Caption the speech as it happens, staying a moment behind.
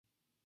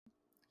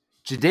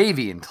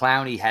Jadeveon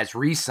Clowney has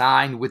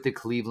re-signed with the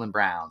Cleveland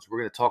Browns. We're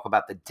going to talk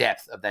about the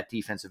depth of that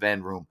defensive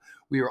end room.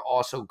 We are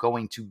also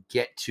going to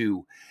get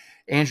to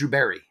Andrew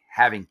Berry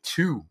having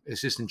two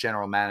assistant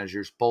general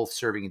managers, both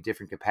serving in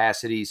different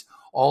capacities.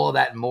 All of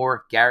that and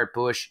more. Garrett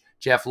Bush,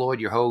 Jeff Lloyd,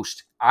 your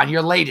host, on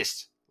your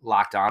latest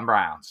Locked On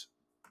Browns.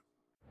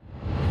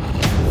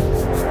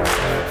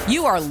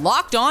 You are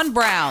Locked On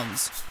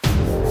Browns,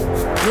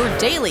 your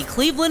daily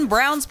Cleveland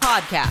Browns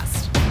podcast.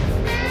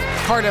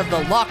 Part of the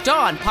Locked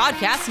On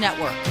Podcast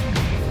Network.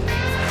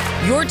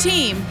 Your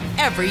team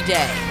every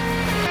day.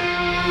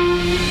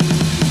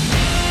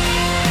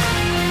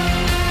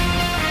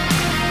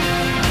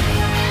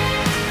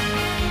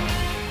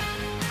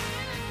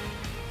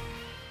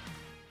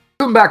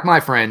 Welcome back, my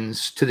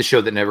friends, to the show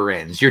that never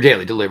ends. Your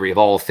daily delivery of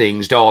all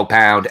things Dog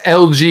Pound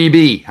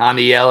LGB on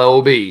the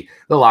LOB,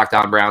 the Locked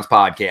On Browns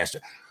podcast.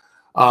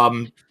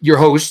 Your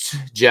host,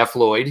 Jeff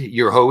Lloyd.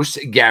 Your host,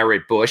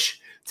 Garrett Bush.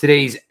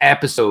 Today's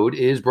episode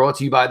is brought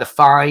to you by the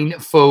fine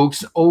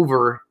folks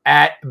over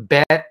at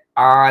BetOnline.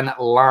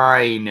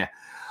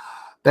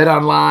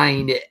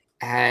 BetOnline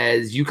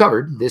has you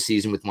covered this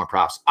season with more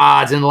props,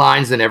 odds, and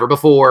lines than ever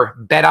before.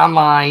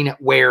 BetOnline,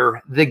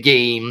 where the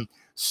game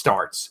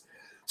starts.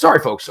 Sorry,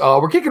 folks.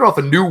 We're kicking off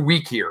a new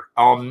week here.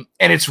 And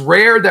it's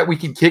rare that we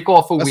can kick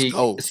off a week,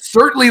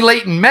 certainly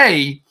late in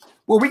May,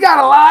 where we got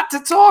a lot to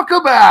talk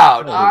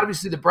about.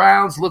 Obviously, the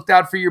Browns looked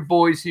out for your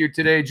boys here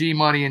today,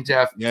 G-Money and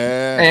Jeff,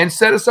 and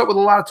set us up with a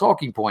lot of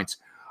talking points.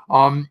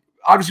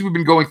 Obviously, we've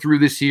been going through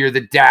this here,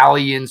 the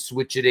dalliance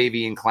with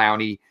Jadeveon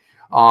Clowney.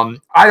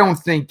 I don't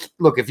think,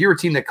 look, if you're a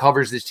team that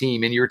covers this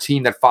team and you're a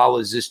team that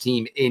follows this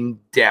team in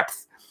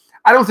depth,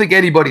 I don't think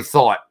anybody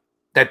thought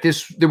that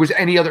there was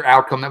any other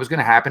outcome that was going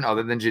to happen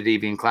other than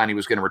Jadeveon Clowney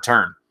was going to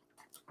return.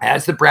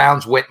 As the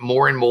Browns went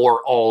more and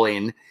more all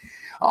in,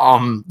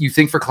 you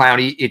think for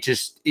Clowney,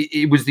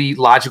 it was the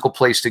logical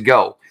place to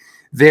go.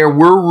 There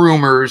were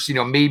rumors,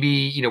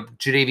 maybe,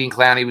 Jadeveon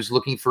Clowney was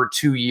looking for a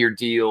 2-year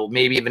deal,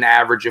 maybe of an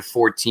average of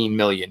 $14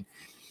 million.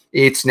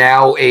 It's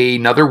now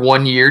another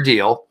 1-year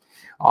deal.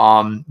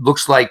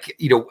 Looks like,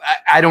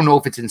 I don't know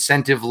if it's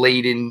incentive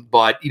laden,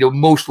 but,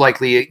 most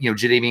likely,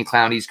 Jadeveon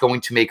Clowney is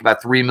going to make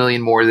about $3 million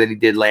more than he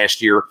did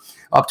last year,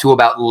 up to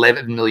about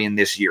 $11 million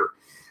this year.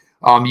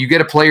 You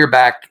get a player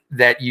back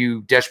that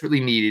you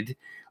desperately needed.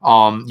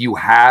 You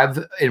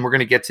have, and we're going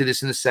to get to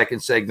this in the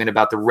second segment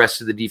about the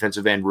rest of the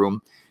defensive end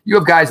room. You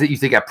have guys that you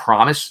think have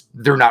promise.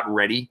 They're not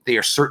ready. They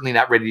are certainly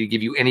not ready to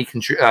give you any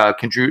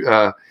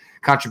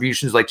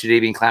contributions like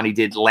Jadeveon Clowney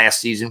did last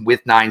season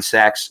with 9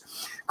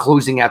 sacks,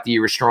 closing out the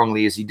year as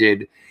strongly as he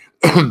did.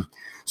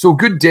 So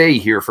good day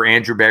here for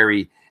Andrew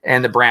Berry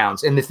and the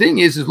Browns. And the thing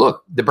is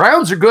look, the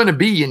Browns are going to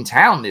be in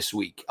town this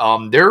week.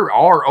 There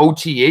are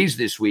OTAs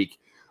this week.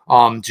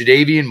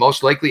 Jadeveon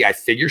most likely, I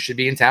figure, should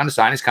be in town to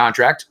sign his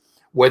contract.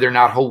 Whether or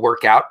not he'll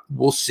work out,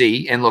 we'll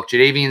see. And look,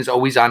 Jadeveon's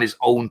always on his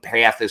own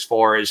path as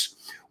far as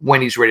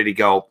when he's ready to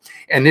go.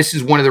 And this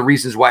is one of the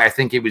reasons why I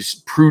think it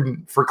was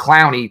prudent for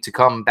Clowney to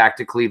come back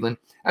to Cleveland.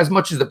 As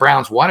much as the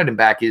Browns wanted him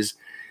back, the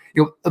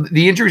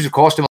injuries have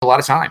cost him a lot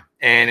of time,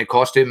 and it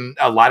cost him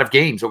a lot of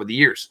games over the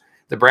years.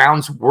 The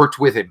Browns worked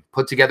with him,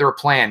 put together a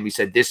plan. We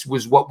said, this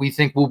was what we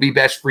think will be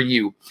best for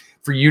you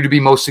to be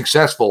most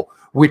successful,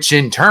 which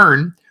in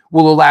turn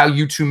will allow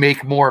you to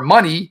make more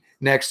money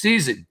next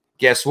season.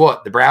 Guess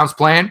what? The Browns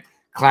plan,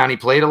 Clowney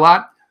played a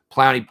lot,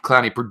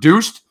 Clowney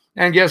produced,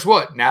 and guess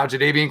what? Now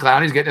Jadeveon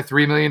Clowney's getting a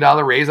 $3 million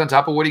raise on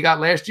top of what he got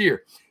last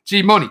year.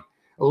 G-Money,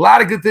 a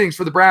lot of good things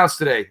for the Browns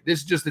today. This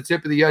is just the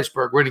tip of the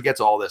iceberg. We're going to get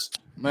to all this.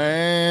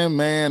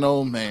 Man,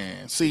 oh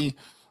man. See,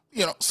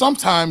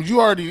 sometimes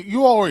you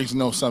always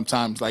know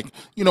sometimes, like,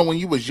 when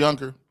you was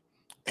younger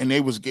and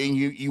they was getting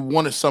you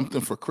wanted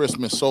something for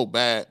Christmas so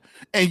bad,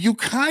 and you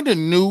kind of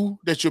knew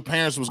that your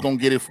parents was going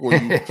to get it for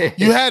you.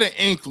 You had an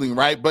inkling,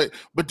 right? But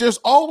there's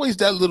always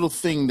that little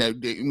thing that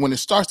when it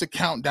starts to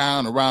count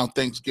down around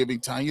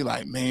Thanksgiving time, you're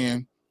like,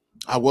 man,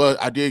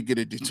 I did get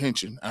a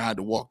detention. I had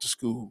to walk to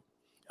school.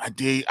 I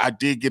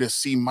did get a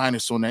C- on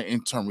that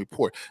intern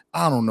report.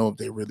 I don't know if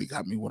they really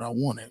got me what I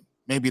wanted.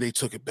 Maybe they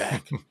took it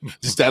back.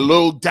 Just that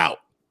little doubt.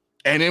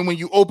 And then when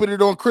you open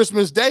it on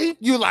Christmas Day,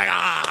 you're like,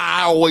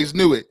 I always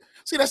knew it.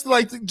 See, that's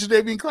like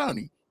Jadeveon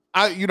Clowney.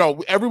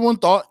 Everyone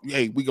thought,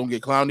 hey, we're going to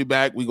get Clowney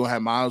back. We're going to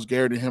have Myles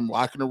Garrett and him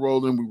rocking and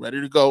rolling. We're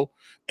ready to go.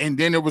 And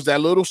then there was that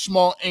little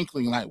small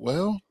inkling like,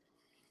 well,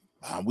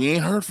 we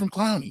ain't heard from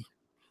Clowney.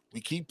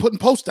 We keep putting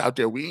posts out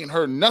there. We ain't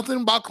heard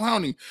nothing about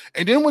Clowney.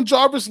 And then when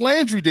Jarvis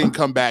Landry didn't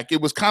come back,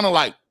 it was kind of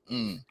like,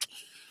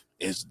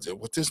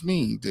 what this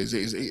mean? Does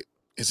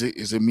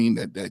it mean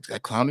that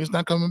Clowney's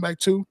not coming back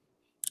too?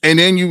 And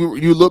then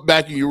you look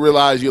back and you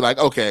realize you're like,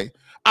 okay,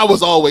 I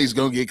was always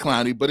going to get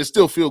Clowney, but it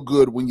still feel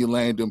good when you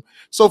land him.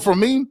 So for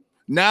me,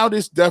 now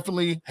this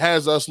definitely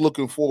has us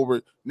looking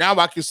forward. Now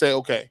I can say,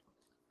 okay,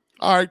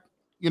 all right,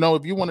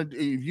 if you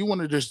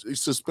want to just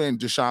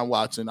suspend Deshaun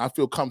Watson, I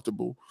feel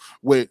comfortable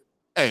with,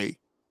 hey,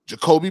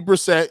 Jacoby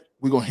Brissett,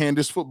 we're going to hand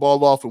this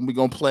football off and we're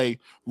going to play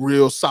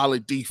real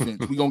solid defense.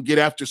 We're going to get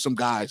after some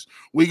guys.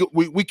 We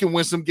can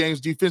win some games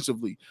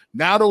defensively.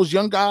 Now those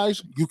young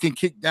guys, you can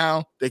kick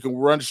down. They can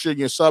run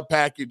your sub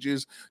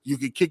packages. You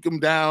can kick them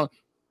down.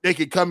 They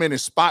can come in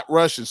and spot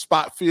rush and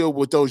spot field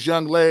with those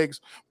young legs.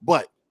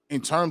 But in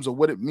terms of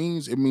what it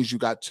means you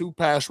got 2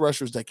 pass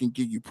rushers that can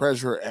give you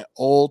pressure at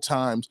all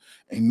times.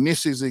 And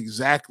this is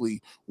exactly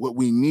what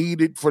we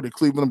needed for the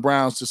Cleveland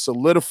Browns to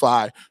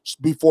solidify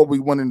before we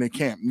went into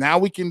camp. Now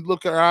we can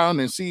look around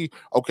and see,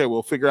 okay,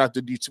 we'll figure out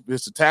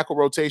the tackle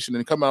rotation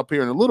and come up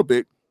here in a little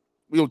bit.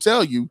 We'll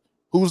tell you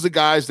who's the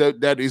guys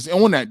that is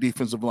on that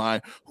defensive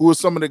line, who are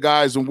some of the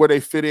guys and where they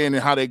fit in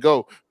and how they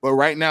go. But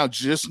right now,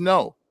 just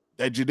know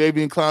that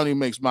Jadeveon Clowney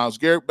makes Myles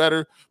Garrett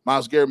better.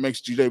 Myles Garrett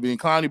makes Jadeveon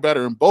Clowney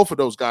better, and both of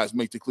those guys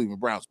make the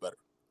Cleveland Browns better.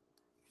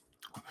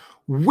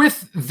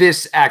 With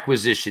this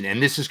acquisition,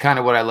 and this is kind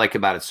of what I like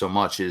about it so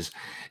much, is,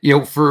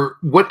 for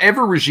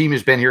whatever regime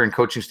has been here and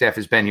coaching staff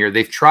has been here,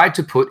 they've tried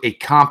to put a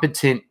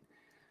competent,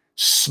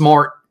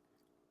 smart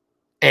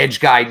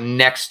edge guy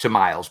next to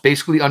Myles,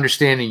 basically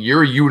understanding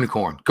you're a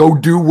unicorn. Go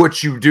do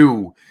what you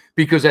do,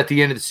 because at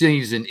the end of the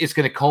season, it's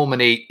going to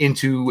culminate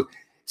into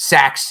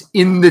sacks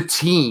in the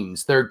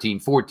teens, 13,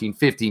 14,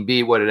 15,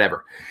 be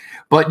whatever.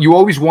 But you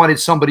always wanted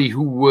somebody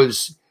who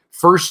was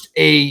first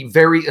a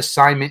very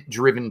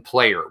assignment-driven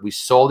player. We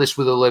saw this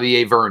with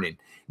Olivier Vernon.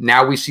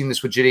 Now we've seen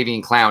this with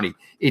Jadeveon Clowney.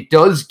 It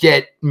does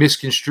get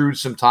misconstrued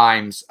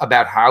sometimes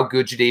about how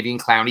good Jadeveon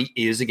Clowney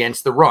is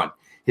against the run.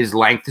 His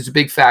length is a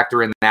big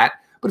factor in that,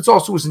 but it's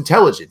also his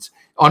intelligence.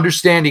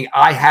 Understanding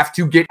I have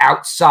to get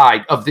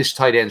outside of this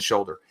tight end's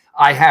shoulder.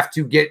 I have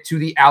to get to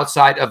the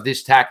outside of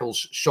this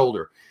tackle's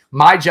shoulder.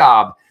 My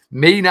job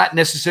may not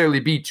necessarily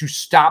be to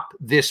stop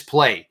this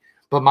play,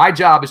 but my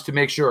job is to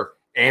make sure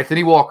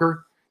Anthony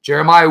Walker,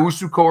 Jeremiah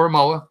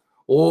Owusu-Koramoah,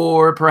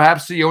 or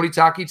perhaps Sione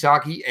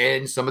Takitaki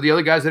and some of the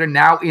other guys that are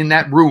now in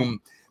that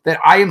room, that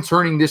I am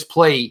turning this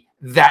play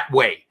that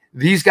way.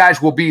 These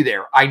guys will be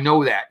there. I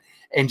know that.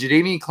 And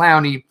Jadeveon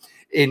Clowney,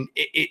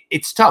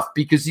 it's tough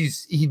because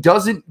he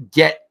doesn't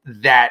get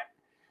that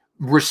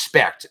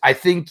respect, I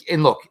think.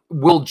 And look,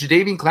 will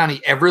Jadeveon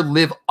Clowney ever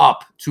live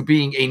up to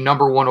being a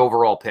number 1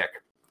 overall pick?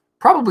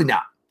 Probably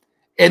not.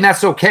 And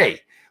that's okay.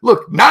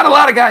 Look, not a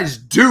lot of guys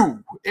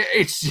do.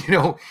 It's,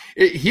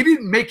 he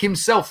didn't make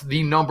himself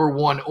the number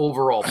 1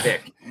 overall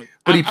pick,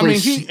 but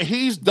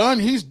he's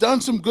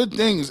done some good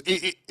things.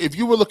 If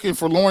you were looking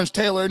for Lawrence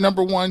Taylor,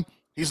 number 1,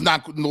 he's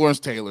not Lawrence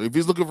Taylor. If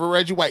he's looking for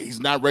Reggie White,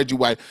 he's not Reggie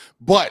White.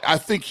 But I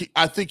think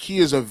he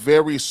is a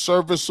very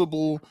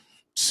serviceable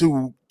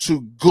to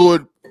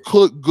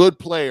good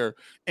player,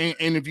 and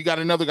if you got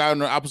another guy on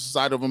the opposite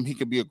side of him, he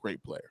could be a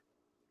great player.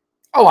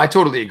 Oh, I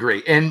totally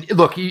agree. And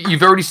look,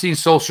 you've already seen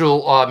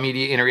social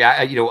media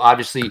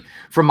obviously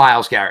from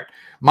Myles Garrett.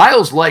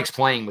 Myles likes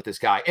playing with this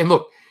guy, and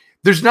look,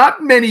 there's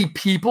not many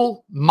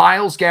people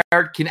Myles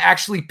Garrett can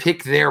actually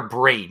pick their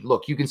brain.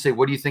 Look, you can say,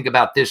 what do you think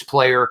about this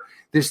player,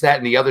 this, that,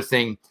 and the other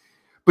thing,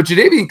 but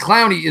Jadeveon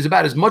Clowney is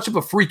about as much of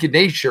a freak of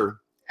nature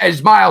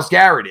as Myles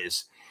Garrett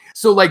is.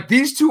 So like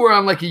these two are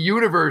on like a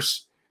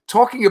universe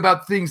talking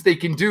about things they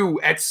can do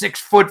at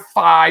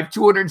 6'5",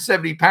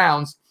 270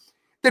 pounds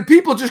that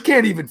people just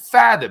can't even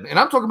fathom. And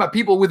I'm talking about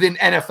people within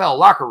NFL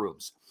locker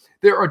rooms.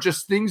 There are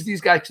just things these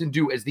guys can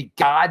do as the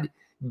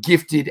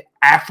God-gifted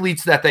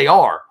athletes that they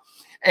are.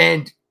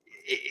 And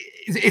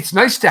it's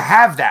nice to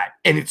have that.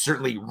 And it's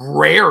certainly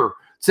rare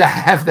to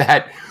have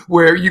that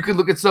where you can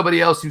look at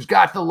somebody else who's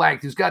got the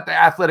length, who's got the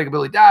athletic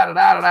ability,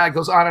 it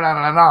goes on and on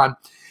and on.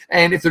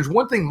 And if there's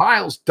one thing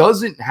Myles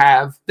doesn't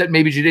have that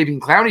maybe Jadeveon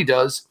Clowney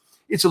does,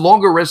 it's a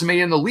longer resume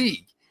in the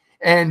league.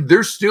 And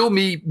there's still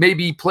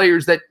maybe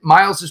players that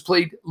Myles has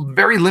played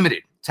very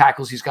limited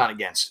tackles he's gone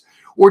against,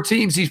 or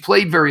teams he's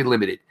played very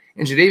limited.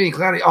 And Jadeveon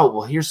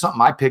Clowney, here's something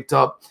I picked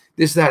up,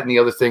 this, that, and the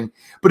other thing.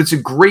 But it's a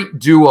great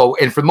duo.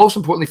 And for most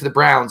importantly for the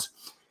Browns,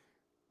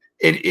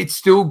 it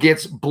still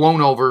gets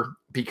blown over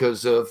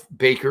because of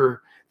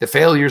Baker, the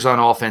failures on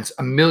offense,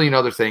 a million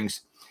other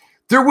things.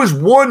 There was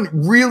one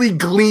really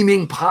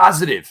gleaming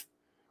positive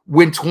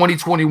when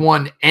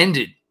 2021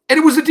 ended, and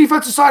it was the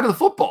defensive side of the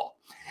football.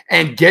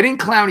 And getting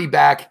Clowney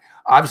back,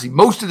 obviously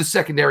most of the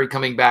secondary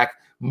coming back,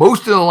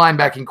 most of the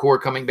linebacking core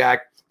coming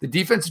back, the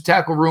defensive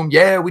tackle room,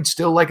 we'd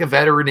still like a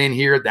veteran in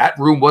here. That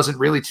room wasn't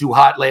really too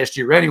hot last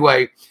year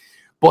anyway.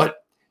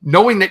 But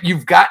knowing that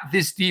you've got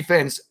this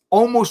defense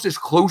almost as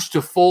close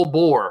to full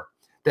bore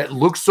that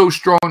looks so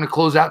strong to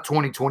close out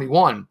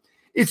 2021,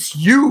 it's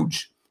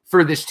huge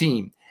for this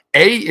team.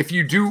 If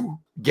you do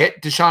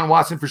get Deshaun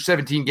Watson for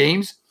 17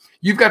 games,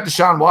 you've got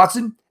Deshaun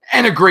Watson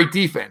and a great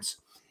defense.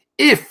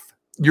 If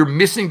you're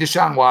missing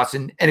Deshaun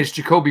Watson and it's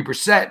Jacoby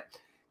Brissett,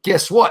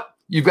 guess what?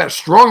 You've got a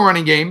strong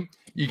running game.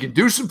 You can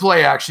do some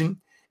play action,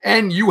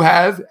 and you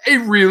have a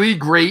really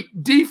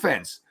great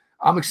defense.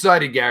 I'm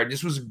excited, Garrett.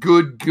 This was a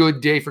good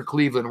day for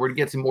Cleveland. We're going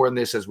to get to more on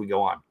this as we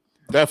go on.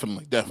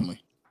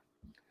 Definitely.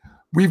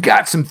 We've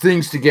got some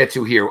things to get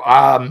to here.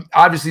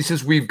 Obviously,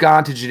 since we've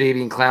gone to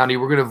Jadeveon Clowney,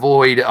 we're going to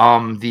avoid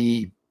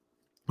the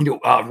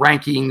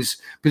rankings,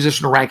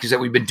 positional rankings that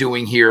we've been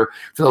doing here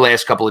for the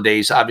last couple of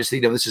days. Obviously,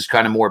 this is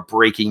kind of more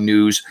breaking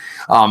news.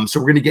 So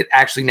we're going to get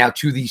actually now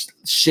to the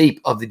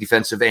shape of the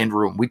defensive end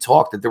room. We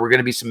talked that there were going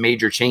to be some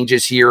major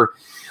changes here.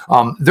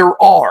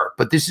 There are,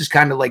 but this is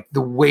kind of like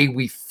the way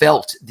we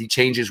felt the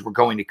changes were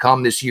going to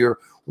come this year.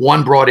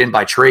 One brought in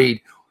by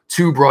trade,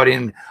 two brought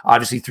in,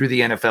 obviously, through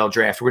the NFL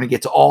draft. We're going to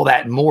get to all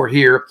that and more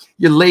here.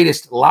 Your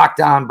latest Locked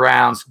On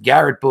Browns,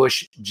 Garrett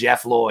Bush,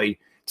 Jeff Lloyd,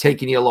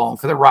 taking you along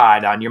for the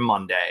ride on your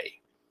Monday.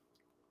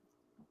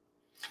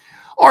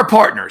 Our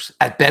partners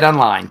at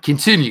BetOnline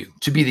continue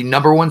to be the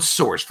number one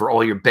source for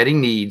all your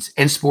betting needs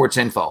and sports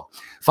info.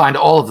 Find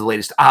all of the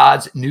latest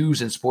odds,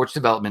 news, and sports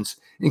developments,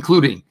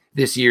 including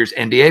this year's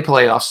NBA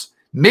playoffs,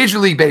 Major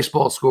League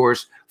Baseball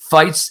scores,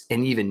 fights,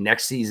 and even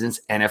next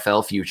season's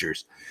NFL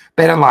futures.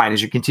 BetOnline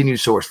is your continued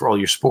source for all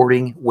your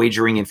sporting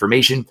wagering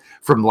information,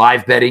 from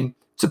live betting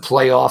to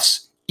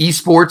playoffs,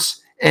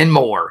 esports, and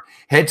more.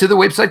 Head to the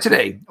website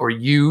today or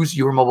use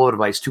your mobile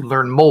device to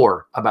learn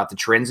more about the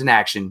trends in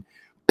action.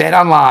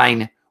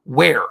 BetOnline,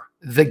 where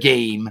the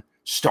game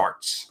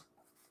starts.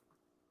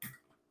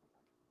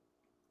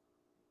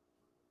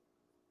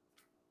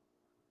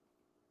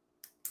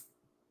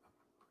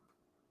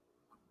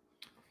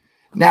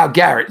 Now,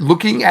 Garrett,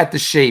 looking at the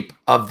shape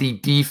of the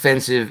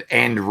defensive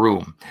end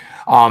room,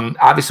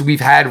 obviously we've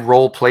had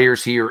role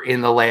players here in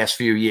the last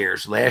few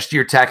years. Last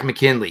year, Takk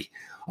McKinley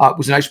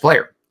was a nice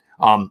player.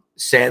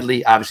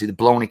 Sadly, obviously, the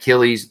blown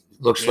Achilles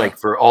looks like,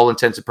 for all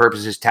intents and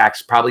purposes,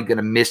 Tack's probably going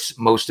to miss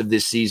most of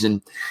this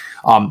season.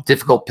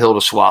 Difficult pill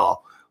to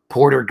swallow.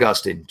 Porter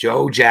Gustin,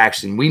 Joe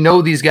Jackson. We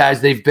know these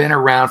guys. They've been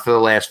around for the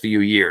last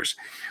few years.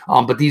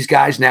 But these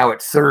guys now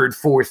at third,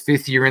 fourth,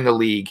 fifth year in the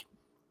league,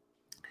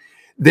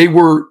 they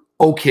were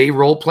okay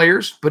role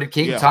players, but it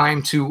came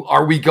time to,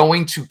 are we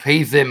going to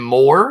pay them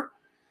more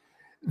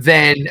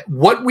than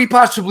what we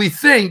possibly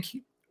think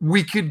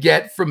we could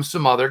get from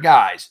some other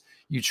guys?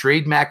 You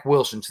trade Mack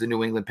Wilson to the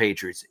New England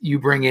Patriots. You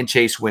bring in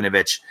Chase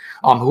Winovich,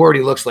 who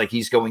already looks like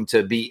he's going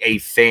to be a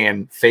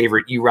fan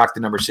favorite. You rock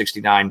the number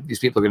 69. These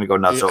people are going to go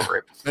nuts over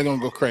it. They're going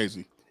to go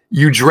crazy.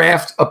 You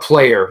draft a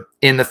player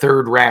in the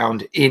third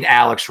round in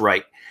Alex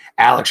Wright.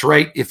 Alex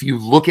Wright, if you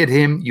look at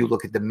him, you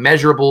look at the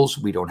measurables.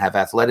 We don't have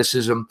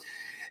athleticism.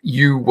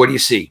 What do you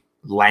see?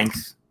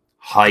 Length,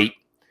 height,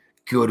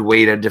 good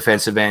weight at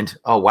defensive end.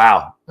 Oh,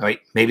 wow. All right.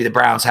 Maybe the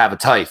Browns have a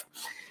type.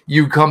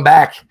 You come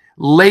back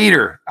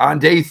later on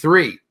day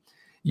 3,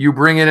 you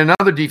bring in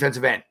another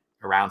defensive end,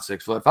 around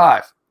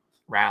 6'5",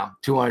 around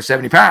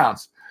 270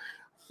 pounds.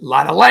 A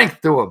lot of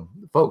length to him.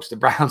 Folks, the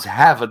Browns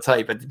have a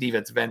type at the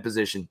defensive end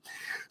position.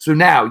 So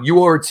now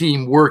you are a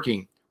team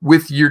working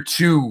with your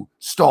two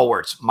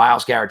stalwarts,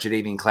 Myles Garrett,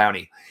 Jadeveon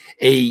Clowney.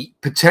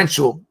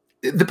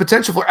 The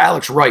potential for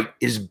Alex Wright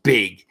is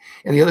big.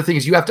 And the other thing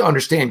is you have to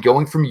understand,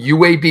 going from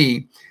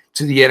UAB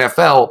to the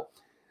NFL,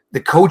 the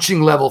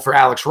coaching level for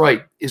Alex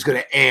Wright is going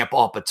to amp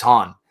up a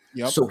ton.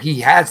 Yep. So he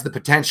has the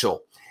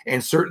potential.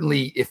 And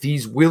certainly if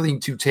he's willing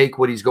to take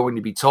what he's going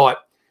to be taught,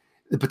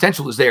 the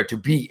potential is there to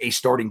be a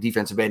starting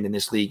defensive end in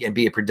this league and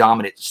be a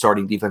predominant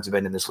starting defensive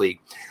end in this league.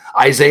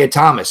 Isaiah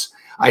Thomas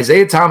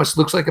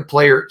looks like a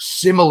player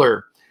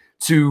similar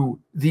to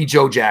the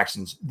Joe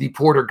Jacksons, the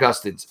Porter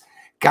Gustins,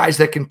 guys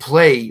that can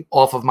play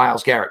off of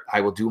Myles Garrett.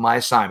 I will do my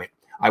assignment.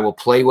 I will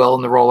play well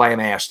in the role I am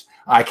asked.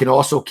 I can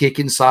also kick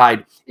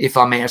inside if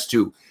I'm asked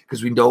to,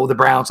 because we know the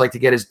Browns like to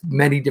get as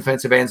many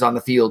defensive ends on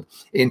the field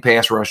in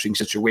pass rushing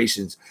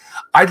situations.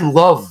 I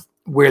love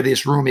where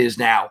this room is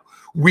now.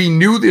 We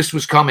knew this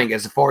was coming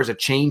as far as a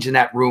change in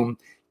that room,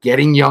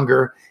 getting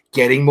younger,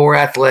 getting more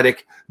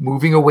athletic,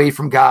 moving away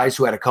from guys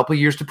who had a couple of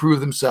years to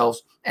prove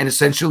themselves and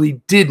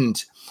essentially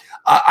didn't.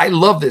 I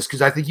love this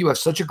because I think you have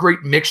such a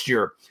great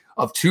mixture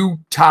of two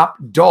top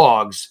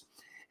dogs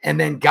and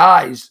then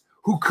guys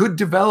who could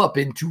develop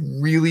into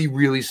really,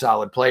 really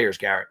solid players,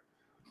 Garrett.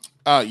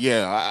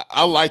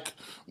 I like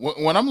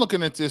when I'm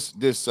looking at this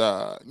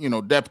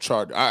depth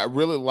chart. I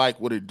really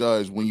like what it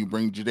does when you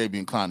bring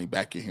Jadeveon Clowney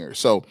back in here.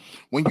 So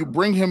when you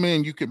bring him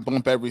in, you can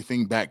bump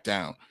everything back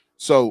down.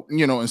 So,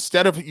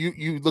 instead of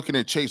you looking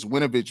at Chase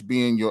Winovich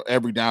being your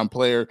every down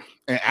player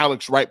and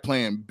Alex Wright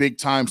playing big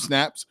time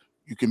snaps,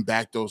 you can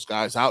back those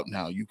guys out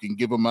now. You can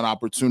give them an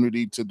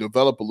opportunity to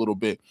develop a little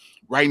bit.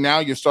 Right now,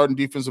 your starting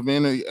defensive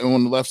end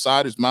on the left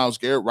side is Myles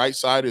Garrett. Right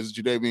side is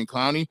Jadeveon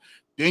Clowney.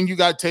 Then you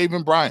got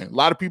Taven Bryan. A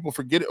lot of people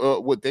forget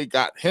what they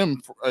got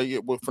him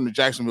from the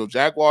Jacksonville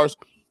Jaguars.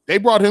 They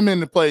brought him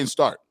in to play and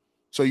start.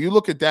 So you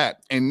look at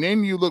that, and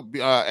then you look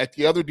at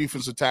the other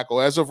defensive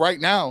tackle. As of right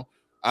now,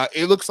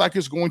 it looks like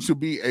it's going to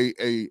be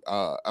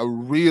a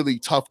really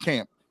tough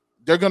camp.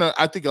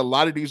 I think a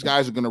lot of these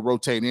guys are gonna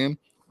rotate in.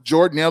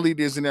 Jordan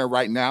Elliott is in there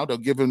right now. They'll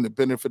give him the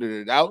benefit of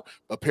the doubt,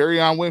 but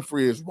Perion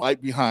Winfrey is right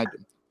behind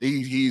him.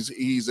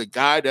 He's a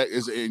guy that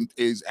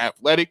is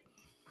athletic.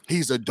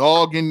 He's a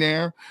dog in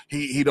there.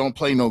 He don't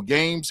play no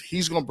games.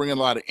 He's going to bring a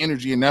lot of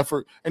energy and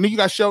effort. And then you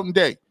got Sheldon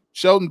Day.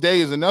 Sheldon Day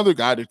is another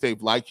guy that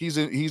they've liked. He's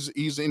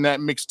in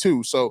that mix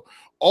too. So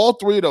all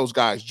three of those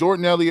guys,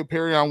 Jordan Elliott,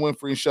 Perion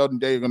Winfrey, and Sheldon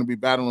Day, are going to be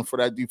battling for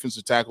that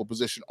defensive tackle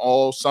position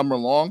all summer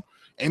long.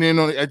 And then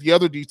at the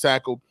other D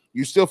tackle,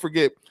 you still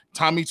forget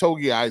Tommy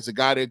Togiai is a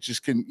guy that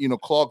just can,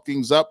 clog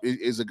things up.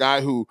 Is a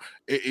guy who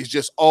is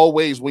just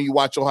always, when you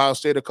watch Ohio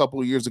State a couple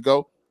of years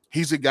ago,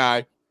 he's a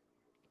guy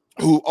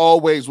who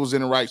always was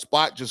in the right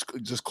spot,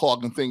 just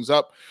clogging things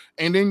up.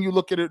 And then you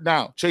look at it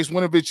now. Chase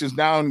Winovich is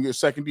now in your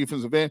second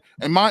defensive end.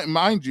 And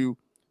mind you,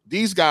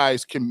 these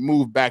guys can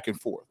move back and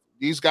forth.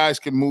 These guys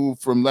can move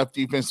from left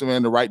defensive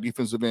end to right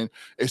defensive end,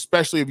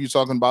 especially if you're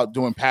talking about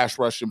doing pass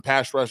rush and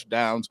pass rush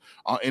downs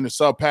in a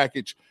sub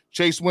package.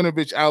 Chase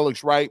Winovich,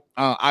 Alex Wright,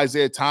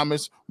 Isaiah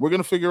Thomas. We're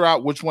going to figure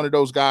out which one of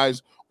those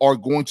guys are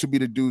going to be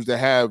the dudes that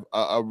have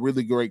a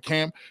really great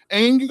camp.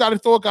 And you got to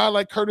throw a guy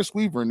like Curtis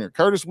Weaver in there.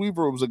 Curtis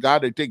Weaver was a guy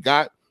that they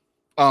got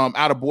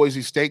out of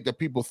Boise State that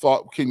people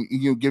thought can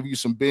give you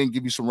some bend,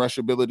 give you some rush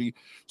ability.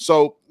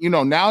 So,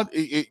 now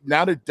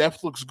the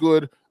depth looks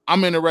good.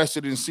 I'm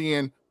interested in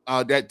seeing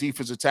that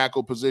defensive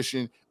tackle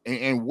position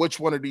and which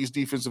one of these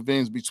defensive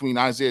ends between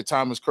Isaiah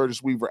Thomas,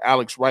 Curtis Weaver,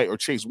 Alex Wright, or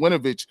Chase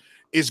Winovich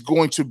is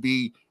going to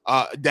be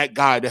that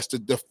guy that's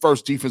the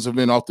first defensive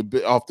end off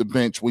the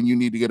bench when you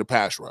need to get a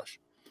pass rush.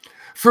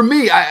 For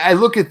me, I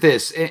look at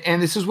this,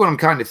 and this is what I'm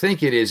kind of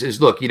thinking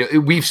is look,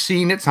 we've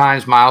seen at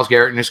times Myles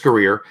Garrett in his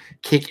career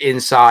kick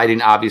inside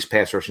in obvious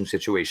pass rushing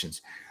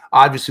situations.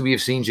 Obviously, we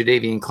have seen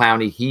Jadeveon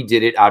Clowney. He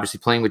did it, obviously,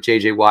 playing with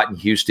J.J. Watt in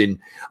Houston.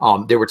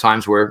 There were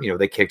times where,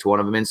 they kicked one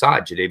of them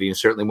inside. Jadeveon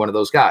is certainly one of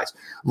those guys.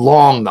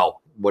 Long,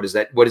 though, what does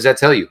that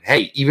tell you?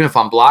 Hey, even if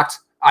I'm blocked,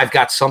 I've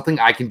got something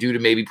I can do to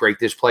maybe break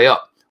this play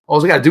up.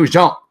 All I got to do is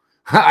jump.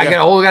 All I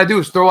got to do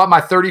is throw out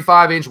my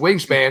 35-inch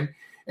wingspan.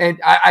 And,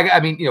 I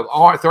mean,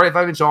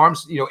 35-inch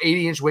arms,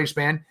 80-inch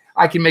wingspan.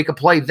 I can make a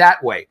play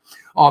that way.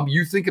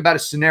 You think about a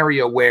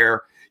scenario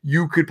where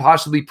you could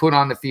possibly put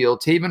on the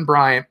field Taven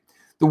Bryant.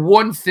 The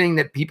one thing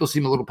that people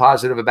seem a little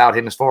positive about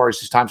him as far as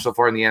his time so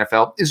far in the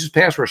NFL is his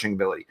pass rushing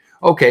ability.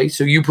 Okay,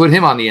 so you put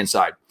him on the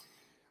inside.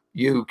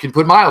 You can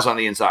put Myles on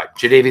the inside,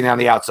 Jadeveon on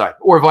the outside,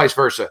 or vice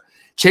versa.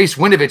 Chase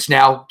Winovich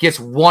now gets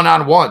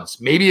one-on-ones,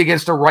 maybe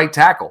against a right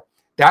tackle.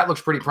 That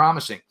looks pretty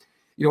promising.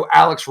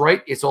 Alex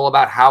Wright, it's all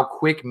about how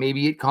quick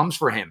maybe it comes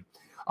for him.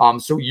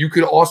 So you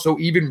could also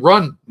even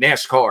run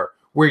NASCAR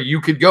where you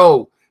could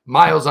go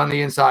Myles on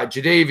the inside,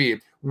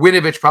 Jadeveon.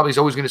 Winovich probably is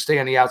always going to stay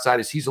on the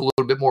outside as he's a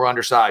little bit more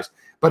undersized.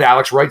 But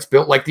Alex Wright's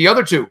built like the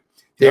other two.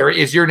 There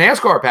is your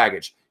NASCAR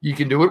package. You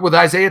can do it with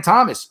Isaiah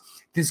Thomas.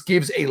 This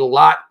gives a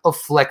lot of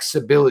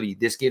flexibility.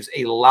 This gives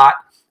a lot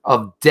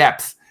of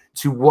depth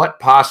to what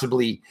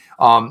possibly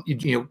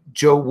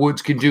Joe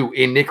Woods can do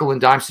in nickel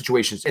and dime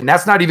situations. And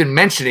that's not even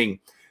mentioning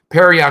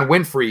Perion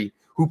Winfrey,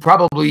 who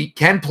probably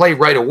can play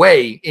right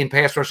away in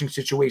pass rushing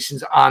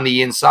situations on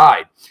the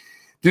inside.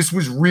 This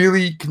was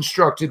really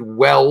constructed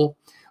well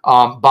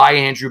by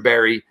Andrew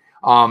Berry.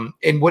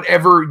 And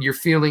whatever your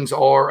feelings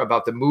are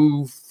about the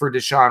move for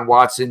Deshaun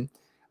Watson,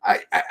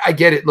 I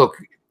get it. Look,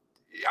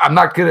 I'm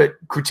not going to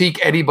critique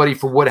anybody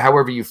for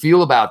however you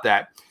feel about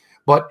that,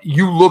 but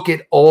you look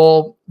at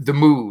all the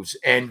moves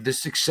and the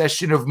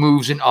succession of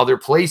moves in other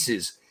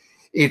places.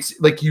 It's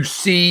like you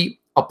see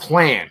a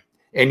plan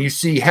and you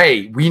see,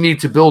 hey, we need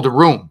to build a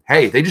room.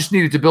 Hey, they just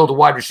needed to build a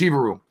wide receiver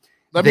room.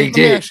 Let me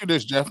ask you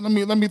this, Jeff. Let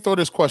me throw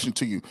this question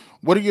to you.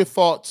 What are your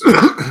thoughts?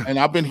 And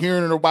I've been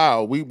hearing it a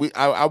while.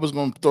 I was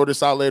going to throw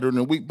this out later in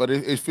the week, but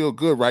it feels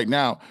good right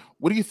now.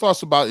 What are your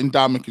thoughts about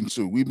Ndamukong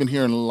Suh? We've been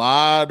hearing a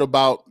lot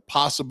about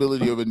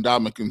possibility of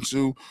Ndamukong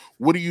Suh.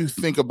 What do you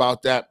think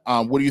about that?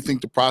 What do you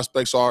think the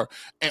prospects are?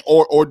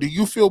 Or do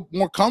you feel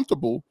more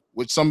comfortable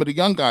with some of the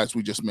young guys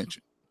we just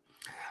mentioned?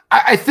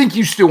 I think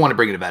you still want to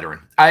bring in a veteran.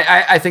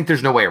 I think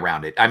there's no way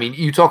around it. I mean,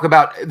 you talk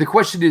about the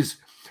question is,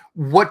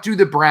 what do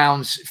the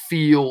Browns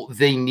feel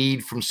they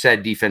need from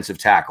said defensive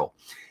tackle?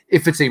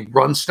 If it's a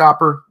run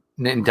stopper,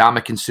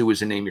 Ndamukong Suh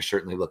is a name you're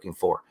certainly looking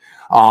for.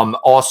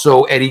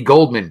 Also, Eddie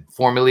Goldman,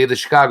 formerly of the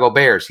Chicago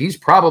Bears. He's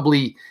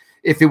probably,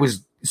 if it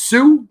was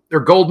Suh or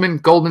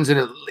Goldman's in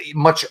a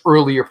much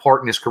earlier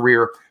part in his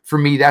career. For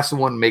me, that's the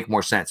one to make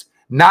more sense.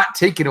 Not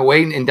taking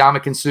away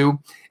Ndamukong Suh.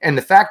 And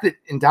the fact that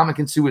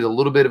Ndamukong Suh is a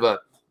little bit of a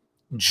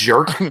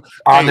jerk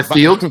on the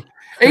field.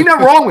 Ain't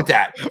nothing wrong with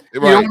that. You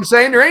know what I'm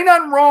saying? There ain't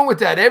nothing wrong with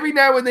that. Every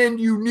now and then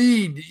you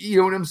need, you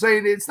know what I'm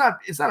saying? It's not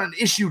an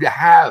issue to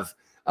have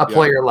a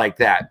player like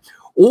that.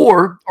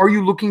 Or are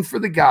you looking for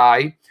the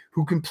guy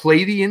who can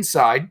play the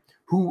inside,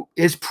 who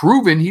has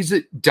proven he's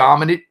a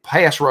dominant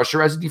pass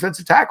rusher as a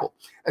defensive tackle?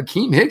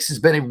 Akeem Hicks has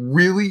been a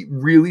really,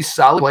 really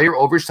solid player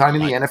over his time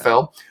in the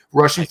NFL,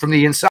 rushing from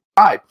the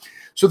inside.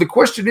 So the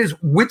question is,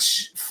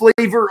 which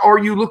flavor are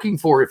you looking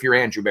for if you're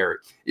Andrew Berry?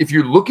 If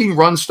you're looking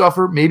run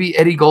stuffer, maybe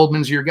Eddie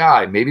Goldman's your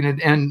guy. Maybe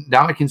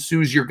Ndamukong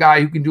Suh's your guy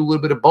who can do a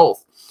little bit of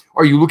both.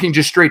 Are you looking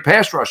just straight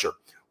pass rusher,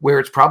 where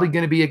it's probably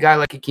going to be a guy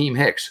like Akeem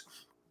Hicks?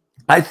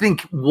 I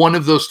think one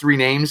of those three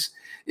names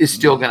is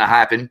still going to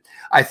happen.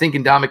 I think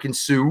Ndamukong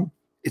Suh,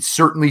 it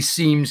certainly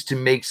seems to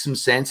make some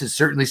sense. It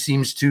certainly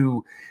seem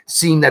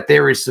that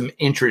there is some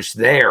interest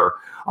there.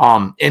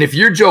 And if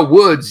you're Joe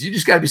Woods, you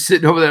just got to be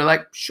sitting over there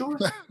like, sure,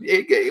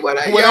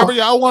 whatever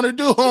y'all want to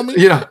do, homie.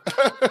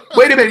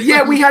 Wait a minute.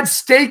 Yeah, we had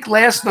steak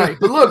last night,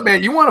 but look,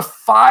 man, you want to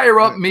fire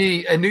up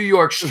me a New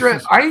York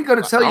strip? I ain't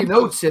going to tell you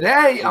no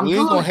today. We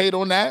ain't gonna hate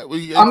on that.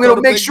 I'm going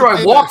to make sure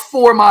I walk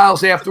 4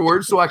 miles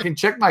afterwards so I can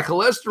check my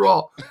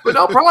cholesterol. But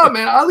no problem,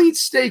 man. I'll eat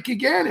steak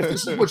again if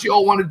this is what you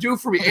all want to do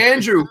for me.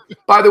 Andrew,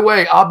 by the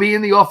way, I'll be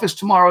in the office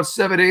tomorrow at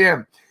 7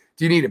 a.m.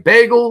 Do you need a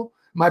bagel?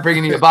 Am I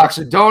bringing you a box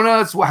of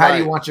donuts? Well, how do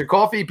you want your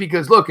coffee?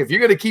 Because look, if you're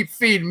going to keep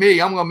feeding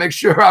me, I'm going to make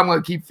sure I'm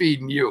going to keep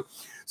feeding you.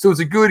 So it's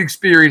a good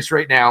experience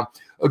right now,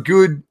 a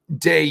good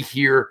day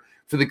here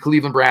for the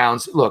Cleveland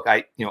Browns. Look,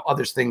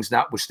 other things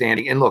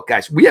notwithstanding. And look,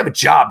 guys, we have a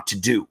job to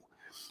do.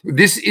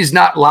 This is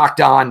not locked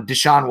on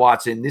Deshaun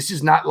Watson. This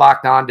is not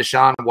locked on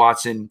Deshaun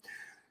Watson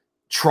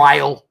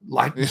trial,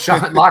 like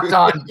locked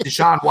on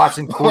Deshaun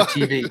Watson court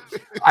TV.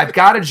 I've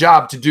got a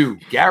job to do.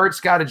 Garrett's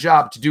got a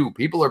job to do.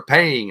 People are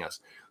paying us.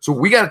 So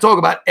we got to talk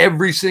about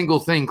every single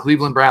thing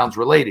Cleveland Browns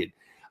related.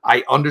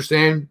 I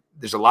understand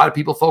there's a lot of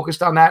people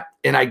focused on that,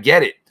 and I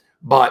get it.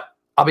 But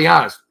I'll be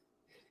honest,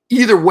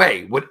 either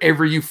way,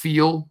 whatever you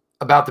feel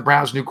about the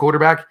Browns' new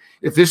quarterback,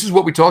 if this is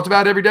what we talked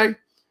about every day,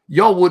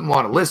 y'all wouldn't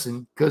want to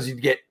listen because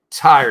you'd get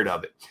tired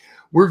of it.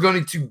 We're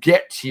going to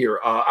get here.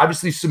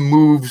 Obviously, some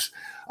moves.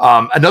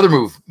 Another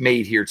move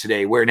made here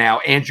today where now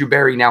Andrew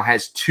Berry now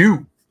has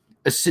 2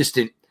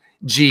 assistant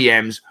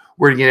GMs.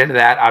 We're going to get into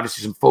that.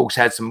 Obviously, some folks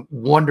had some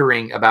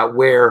wondering about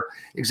where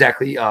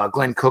exactly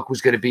Glenn Cook was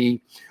going to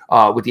be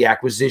with the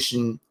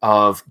acquisition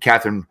of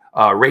Catherine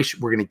Raish.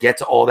 We're going to get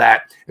to all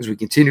that as we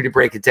continue to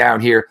break it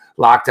down here.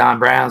 Locked On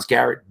Browns,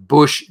 Garrett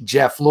Bush,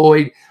 Jeff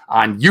Lloyd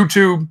on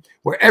YouTube,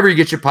 wherever you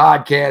get your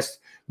podcast.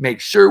 Make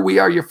sure we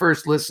are your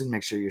first listen.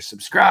 Make sure you're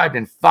subscribed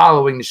and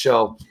following the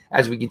show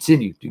as we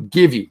continue to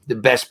give you the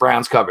best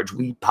Browns coverage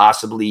we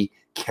possibly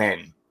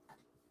can.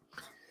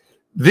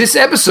 This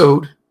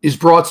episode is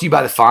brought to you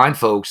by the fine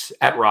folks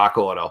at Rock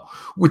Auto.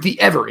 With the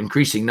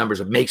ever-increasing numbers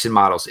of makes and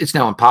models, it's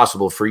now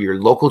impossible for your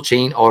local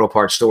chain auto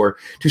parts store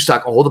to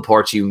stock all the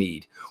parts you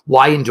need.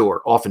 Why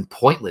endure often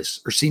pointless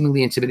or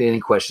seemingly intimidating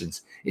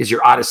questions? Is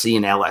your Odyssey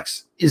an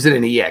LX? Is it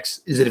an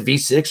EX? Is it a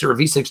V6 or a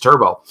V6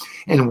 Turbo?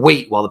 And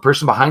wait while the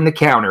person behind the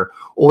counter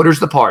orders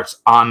the parts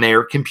on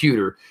their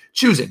computer,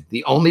 choosing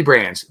the only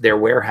brands their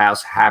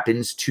warehouse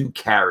happens to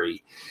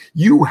carry.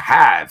 You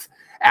have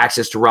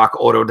access to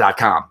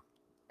rockauto.com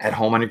at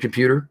home on your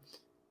computer,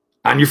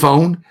 on your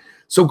phone.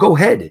 So go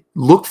ahead,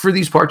 look for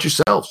these parts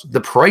yourselves.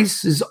 The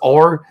prices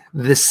are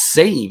the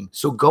same.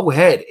 So go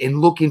ahead and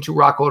look into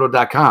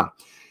rockauto.com.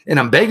 And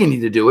I'm begging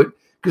you to do it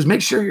because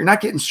make sure you're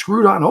not getting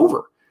screwed on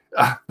over.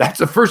 That's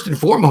the first and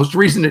foremost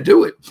reason to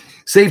do it.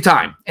 Save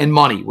time and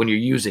money when you're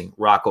using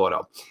Rock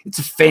Auto. It's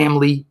a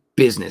family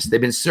business.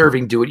 They've been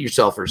serving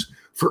do-it-yourselfers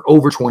for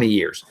over 20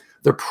 years.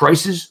 Their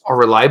prices are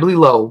reliably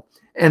low,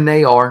 and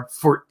they are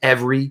for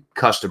every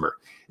customer.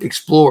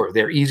 Explore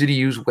their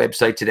easy-to-use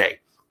website today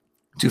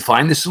to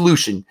find the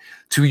solution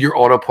to your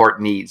auto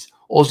part needs.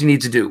 All you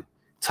need to do,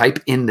 type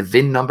in the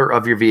VIN number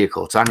of your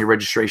vehicle. It's on your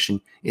registration.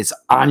 It's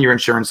on your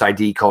insurance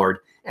ID card,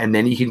 and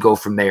then you can go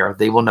from there.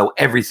 They will know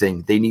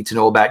everything they need to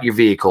know about your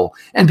vehicle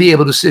and be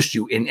able to assist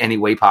you in any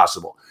way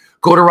possible.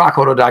 Go to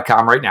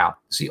rockauto.com right now.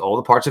 See all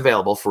the parts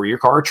available for your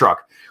car or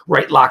truck.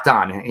 Right Locked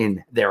On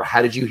in there.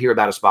 How did you hear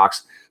about us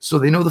box? So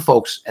they know the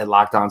folks at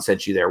Locked On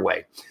sent you their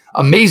way.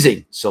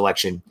 Amazing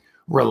selection.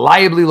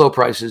 Reliably low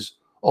prices,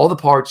 all the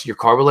parts your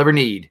car will ever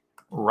need.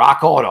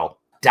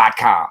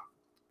 RockAuto.com.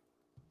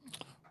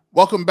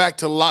 Welcome back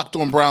to Locked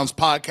On Browns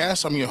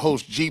podcast. I'm your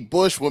host, G.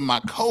 Bush, with my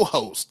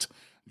co-host,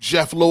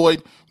 Jeff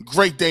Lloyd.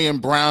 Great day in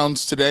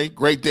Browns today.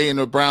 Great day in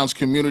the Browns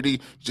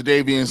community.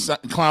 Jadeveon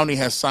Clowney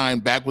has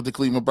signed back with the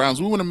Cleveland Browns.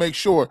 We want to make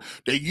sure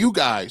that you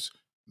guys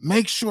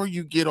make sure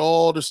you get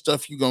all the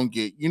stuff you're going to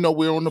get. You know,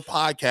 we're on the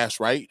podcast,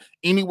 right?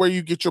 Anywhere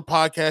you get your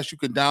podcast, you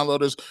can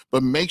download us,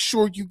 but make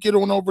sure you get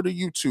on over to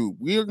YouTube.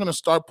 We are going to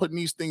start putting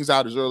these things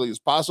out as early as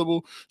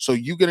possible, so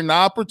you get an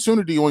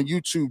opportunity on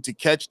YouTube to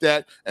catch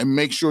that, and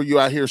make sure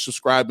you're out here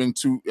subscribing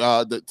to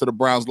the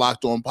Browns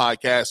Locked On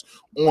podcast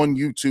on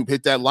YouTube.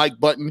 Hit that like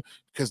button,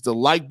 because the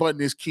like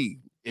button is key.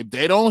 If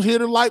they don't hit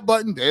the like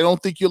button, they don't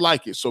think you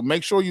like it. So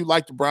make sure you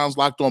like the Browns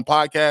Locked On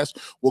podcast.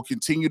 We'll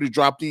continue to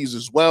drop these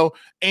as well.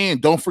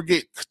 And don't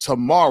forget,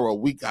 tomorrow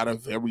we got a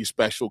very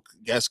special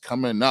guest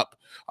coming up.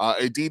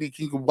 Aditi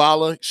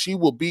Kinkubala, she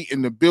will be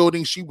in the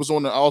building. She was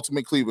on the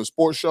Ultimate Cleveland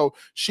Sports Show.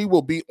 She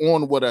will be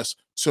on with us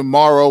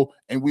tomorrow,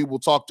 and we will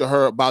talk to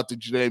her about the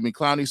Jadeveon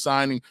Clowney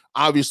signing.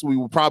 Obviously, we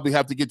will probably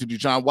have to get to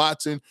Deshaun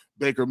Watson,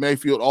 Baker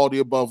Mayfield, all the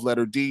above,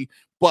 letter D.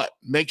 But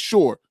make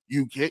sure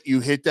you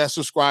hit that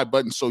subscribe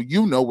button so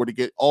you know where to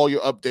get all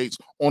your updates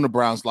on the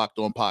Browns Locked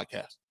On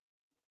podcast.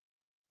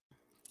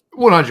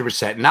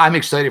 100%. And I'm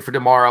excited for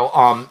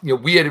tomorrow.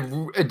 We had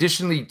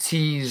additionally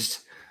teased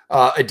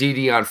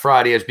Aditi on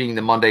Friday as being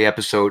the Monday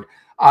episode.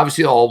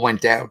 Obviously, it all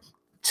went down.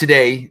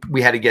 Today,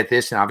 we had to get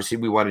this, and obviously,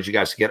 we wanted you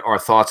guys to get our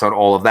thoughts on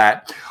all of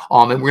that.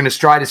 And we're going to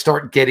try to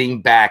start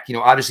getting back,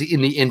 obviously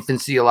in the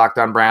infancy of Locked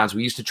On Browns,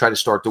 we used to try to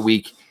start the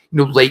week,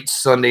 late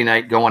Sunday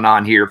night going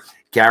on here.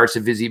 Garrett's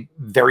a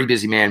very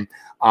busy man.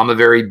 I'm a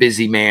very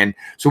busy man.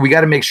 So we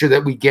got to make sure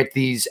that we get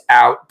these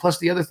out. Plus,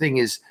 the other thing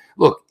is,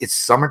 look, it's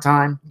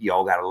summertime.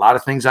 Y'all got a lot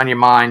of things on your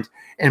mind.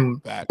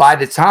 And by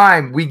the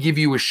time we give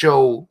you a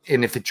show,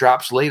 and if it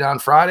drops late on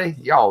Friday,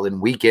 y'all in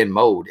weekend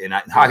mode. And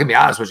I can be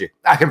honest with you,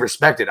 I can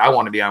respect it. I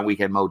want to be on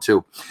weekend mode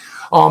too.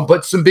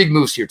 But some big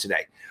moves here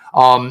today.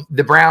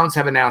 The Browns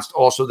have announced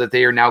also that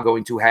they are now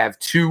going to have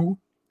 2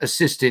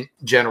 assistant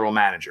general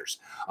managers.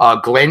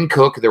 Glenn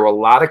Cook, there were a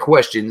lot of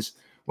questions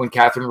when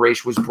Catherine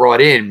Raish was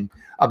brought in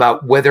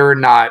about whether or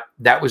not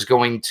that was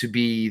going to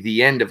be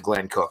the end of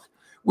Glenn Cook,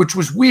 which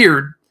was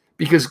weird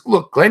because,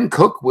 look, there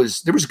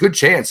was a good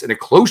chance and a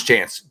close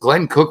chance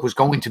Glenn Cook was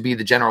going to be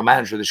the general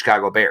manager of the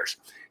Chicago Bears.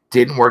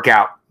 Didn't work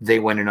out. They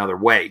went another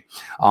way.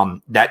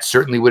 That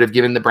certainly would have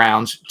given the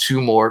Browns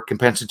 2 more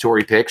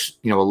compensatory picks,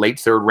 a late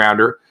 3rd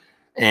rounder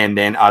and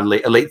then a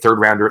late 3rd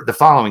rounder the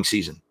following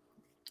season,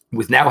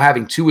 with now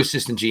having 2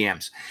 assistant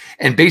GMs.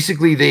 And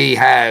basically they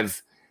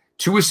have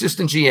 2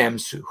 assistant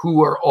GMs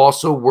who are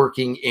also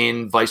working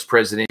in vice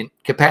president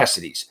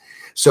capacities.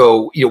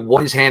 So,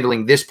 one is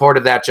handling this part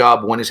of that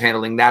job, one is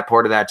handling that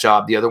part of that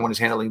job, the other one is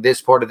handling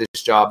this part of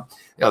this job,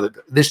 the other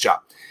this job.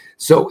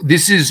 So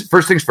this is,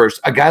 first things first,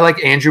 a guy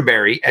like Andrew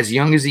Berry, as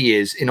young as he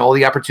is, in all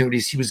the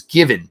opportunities he was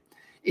given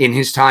in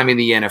his time in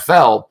the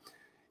NFL,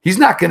 he's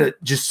not going to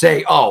just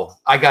say, oh,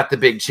 I got the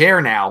big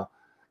chair now,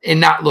 and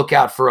not look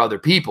out for other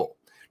people.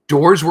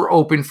 Doors were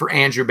open for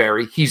Andrew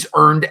Berry. He's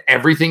earned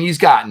everything he's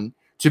gotten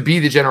to be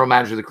the general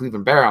manager of the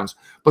Cleveland Browns,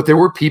 but there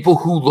were people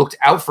who looked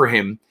out for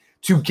him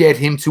to get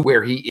him to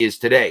where he is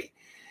today.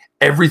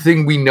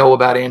 Everything we know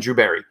about Andrew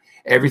Berry,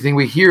 everything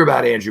we hear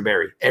about Andrew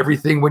Berry,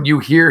 everything when you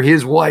hear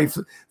his wife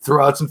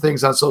throw out some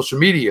things on social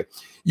media,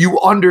 you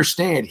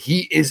understand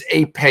he is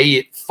a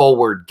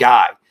pay-it-forward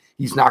guy.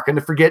 He's not going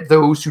to forget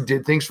those who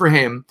did things for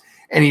him,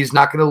 and he's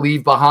not going to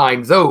leave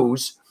behind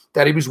those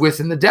that he was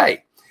with in the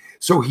day.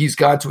 So he's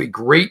got to a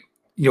great,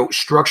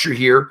 structure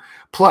here.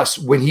 Plus,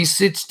 when he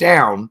sits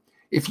down,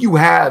 if you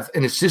have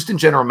an assistant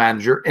general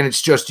manager and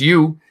it's just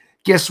you,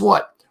 guess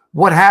what?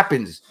 What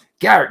happens?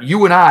 Garrett,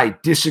 you and I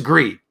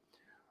disagree.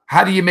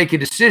 How do you make a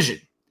decision?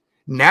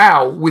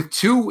 Now, with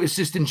 2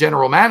 assistant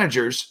general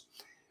managers,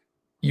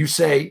 you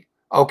say,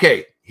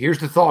 okay, here's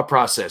the thought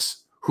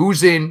process.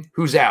 Who's in,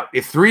 who's out?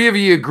 If 3 of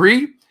you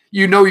agree,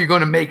 you're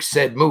going to make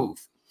said move.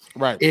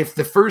 Right. If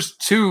the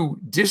first 2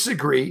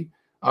 disagree,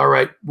 all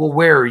right, well,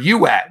 where are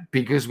you at?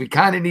 Because we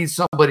kind of need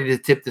somebody to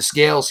tip the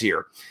scales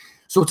here.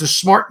 So it's a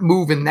smart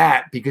move in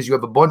that because you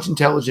have a bunch of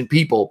intelligent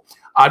people,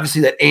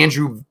 obviously, that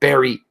Andrew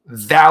Berry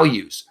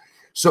values.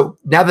 So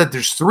now that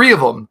there's 3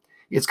 of them,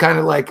 it's kind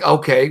of like,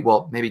 okay,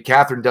 well, maybe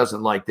Catherine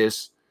doesn't like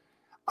this.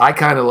 I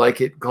kind of like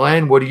it.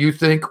 Glenn, what do you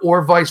think?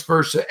 Or vice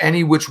versa,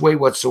 any which way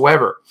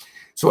whatsoever.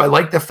 So I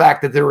like the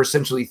fact that there are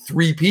essentially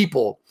 3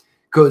 people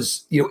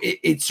because,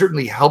 it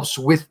certainly helps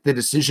with the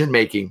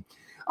decision-making.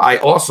 I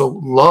also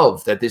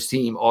love that this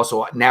team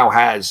also now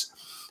has,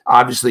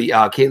 obviously,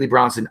 Kaylee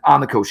Bronson on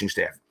the coaching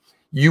staff.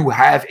 You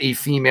have a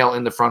female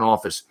in the front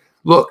office.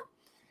 Look,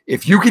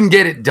 if you can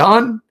get it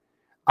done,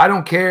 I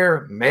don't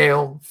care,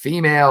 male,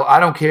 female. I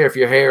don't care if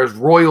your hair is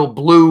royal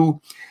blue.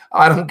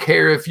 I don't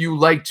care if you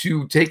like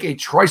to take a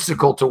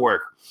tricycle to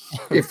work.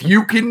 If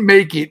you can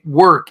make it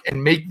work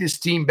and make this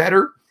team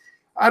better,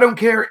 I don't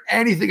care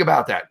anything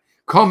about that.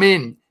 Come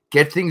in,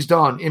 get things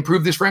done,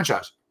 improve this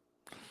franchise.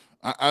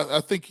 I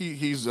think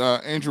he's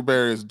Andrew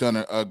Berry has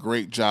done a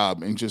great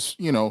job in just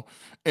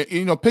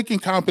picking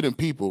competent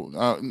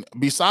people.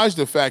 Besides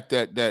the fact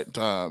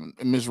that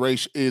Ms.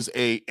 Raish is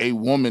a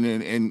woman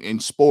in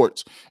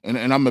sports,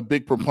 and I'm a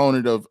big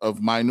proponent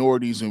of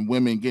minorities and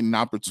women getting an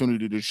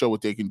opportunity to show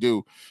what they can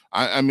do.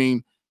 I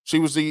mean,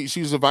 she's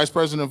the vice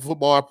president of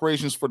football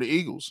operations for the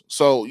Eagles,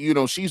 so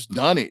she's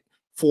done it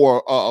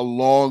for a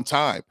long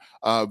time.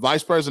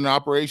 Vice president of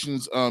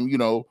operations,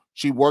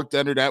 she worked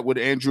under that with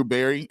Andrew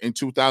Berry in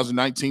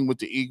 2019 with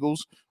the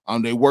Eagles.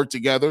 They worked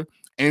together.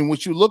 And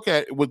what you look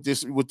at with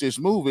this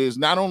move is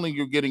not only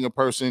you're getting a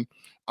person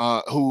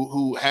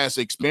who has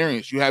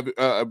experience, you have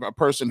a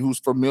person who's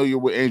familiar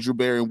with Andrew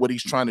Berry and what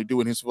he's trying to do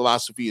in his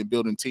philosophy and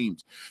building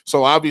teams.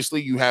 So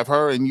obviously you have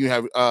her, and you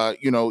have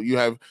you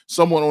have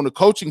someone on the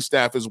coaching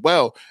staff as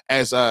well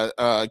as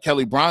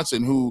Kelly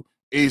Bronson, who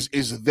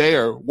is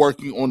there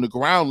working on the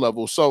ground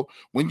level. So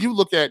when you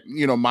look at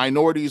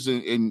minorities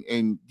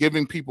and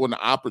giving people an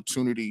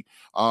opportunity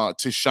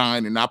to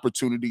shine, an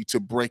opportunity to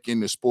break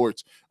into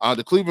sports,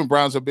 the Cleveland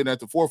Browns have been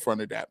at the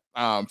forefront of that,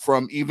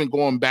 from even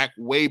going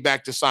way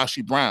back to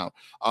Sashi Brown,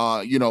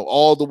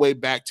 all the way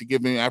back to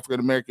giving African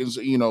Americans,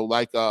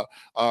 like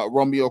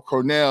Romeo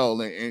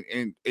Cornell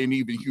and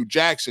even Hugh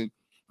Jackson.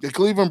 The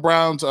Cleveland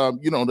Browns,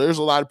 there's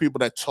a lot of people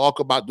that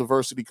talk about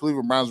diversity.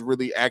 Cleveland Browns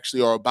really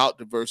actually are about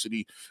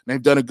diversity. And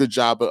they've done a good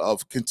job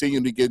of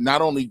continuing to get not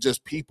only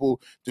just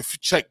people to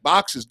check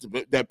boxes,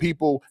 that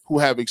people who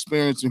have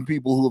experience and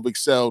people who have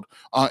excelled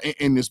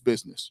in this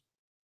business.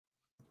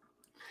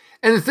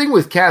 And the thing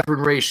with Catherine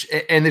Raish,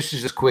 and this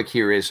is just quick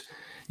here, is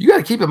you got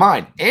to keep in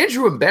mind,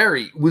 Andrew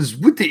Berry was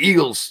with the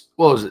Eagles,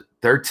 what was it,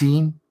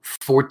 13,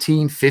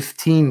 14,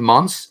 15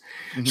 months.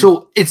 Mm-hmm.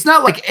 So it's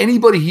not like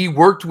anybody he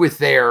worked with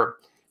there,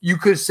 you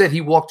could have said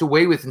he walked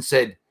away with and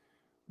said,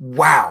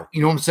 wow,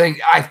 you know what I'm saying?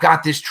 I've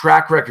got this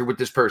track record with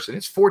this person.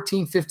 It's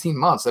 14, 15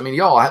 months. I mean,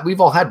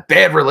 we've all had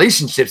bad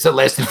relationships that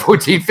lasted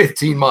 14,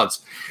 15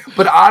 months.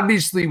 But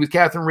obviously with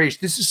Catherine Raiche,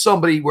 this is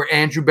somebody where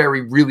Andrew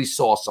Berry really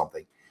saw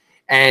something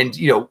and,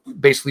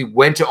 basically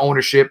went to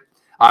ownership.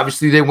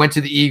 Obviously they went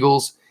to the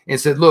Eagles and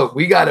said, look,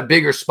 we got a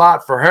bigger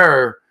spot for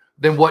her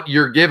than what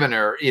you're giving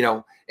her,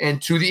 And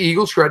to the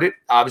Eagles' credit,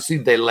 obviously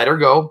they let her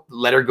go.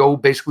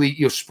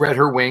 Basically, spread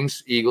her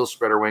wings. Eagles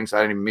spread her wings. I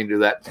didn't even mean to do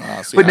that.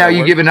 But now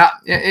you're giving up.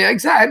 Yeah,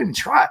 exactly. I didn't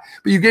try.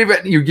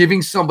 But you're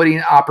giving somebody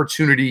an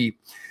opportunity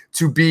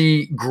to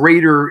be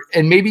greater.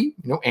 And maybe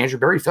Andrew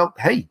Berry felt,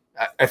 hey,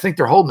 I think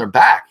they're holding her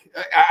back.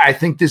 I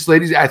think this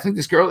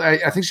girl.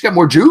 I think she's got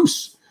more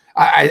juice.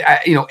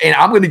 And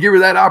I'm going to give her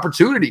that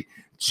opportunity,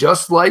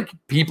 just like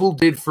people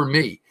did for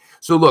me.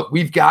 So look,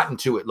 we've gotten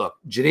to it. Look,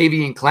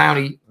 Jadeveon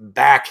Clowney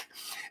back.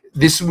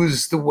 This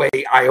was the way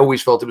I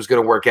always felt it was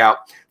going to work out.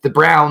 The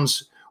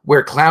Browns,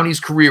 where Clowney's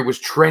career was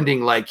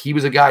trending like he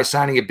was a guy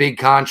signing a big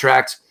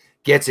contract,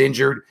 gets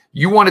injured.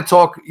 You want to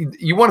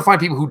find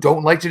people who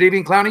don't like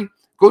Jadeveon Clowney?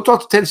 Go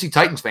talk to Tennessee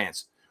Titans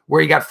fans,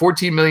 where he got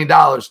 $14 million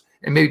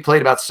and maybe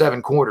played about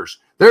 7 quarters.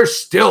 They're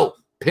still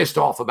pissed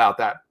off about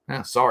that.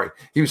 Sorry.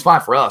 He was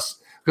fine for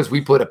us because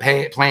we put a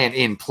plan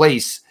in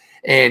place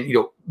and,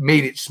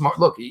 made it smart.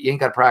 Look, you ain't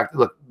got to practice.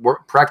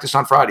 Look, practice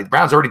on Friday. The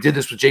Browns already did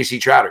this with J.C.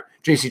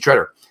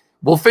 Tretter.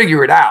 We'll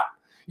figure it out.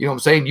 You know what I'm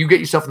saying? You get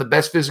yourself in the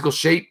best physical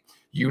shape.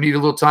 You need a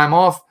little time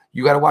off.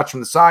 You got to watch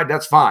from the side.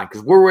 That's fine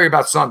because we're worried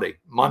about Sunday,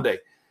 Monday.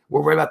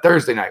 We're worried about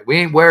Thursday night. We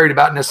ain't worried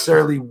about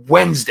necessarily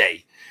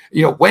Wednesday.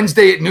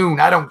 Wednesday at noon,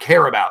 I don't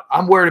care about.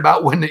 I'm worried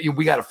about when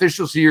we got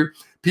officials here,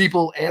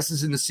 people,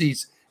 asses in the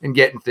seats, and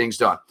getting things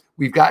done.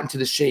 We've gotten to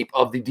the shape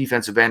of the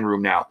defensive end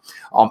room now.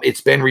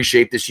 It's been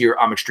reshaped this year.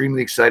 I'm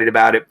extremely excited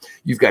about it.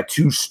 You've got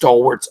 2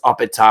 stalwarts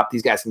up at top.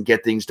 These guys can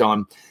get things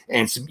done.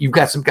 And you've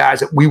got some guys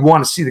that we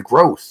want to see the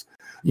growth.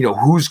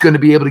 Who's going to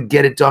be able to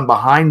get it done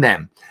behind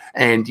them?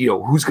 And,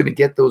 who's going to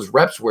get those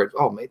reps where,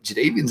 oh, man,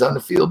 Jadeveon's on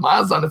the field,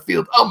 Miles on the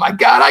field. Oh, my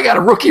God, I got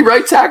a rookie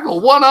right tackle,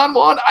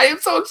 one-on-one. I am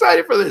so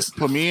excited for this.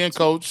 Put me in,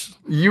 Coach.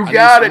 You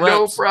got it,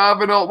 no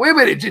problem. Wait a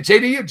minute,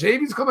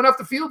 Jadeveon's coming off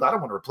the field. I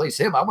don't want to replace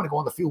him. I want to go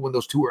on the field when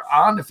those two are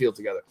on the field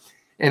together.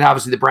 And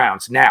obviously the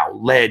Browns now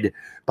led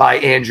by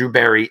Andrew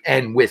Berry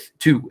and with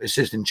 2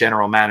 assistant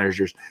general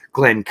managers,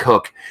 Glenn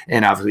Cook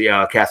and obviously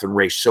Catherine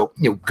Raiche. So,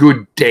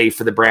 good day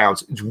for the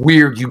Browns. It's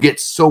weird. You get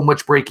so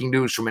much breaking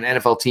news from an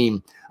NFL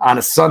team on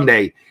a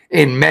Sunday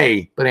in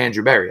May, but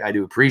Andrew Berry, I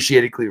do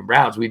appreciate it. Cleveland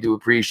Browns, we do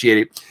appreciate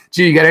it.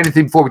 Gee, you got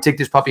anything before we take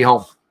this puppy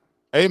home?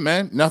 Hey,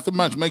 man, nothing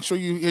much. Make sure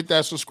you hit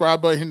that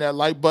subscribe button, hit that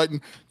like button.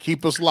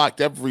 Keep us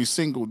locked every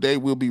single day.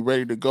 We'll be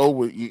ready to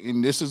go.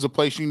 And this is a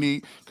place you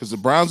need because the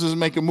Browns is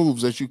making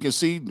moves. As you can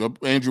see,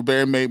 Andrew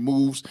Berry made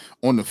moves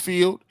on the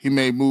field. He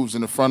made moves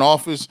in the front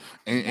office.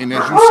 And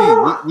as you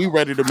see, we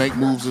ready to make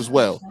moves as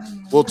well.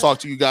 We'll talk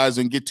to you guys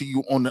and get to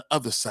you on the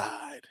other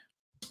side.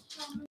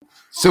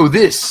 So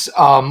this,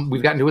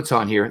 we've gotten to a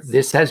ton here.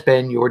 This has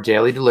been your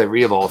daily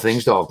delivery of all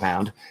things Dog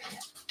Pound.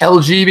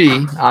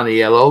 LGB on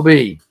the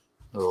LOB.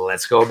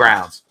 Let's go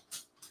Browns.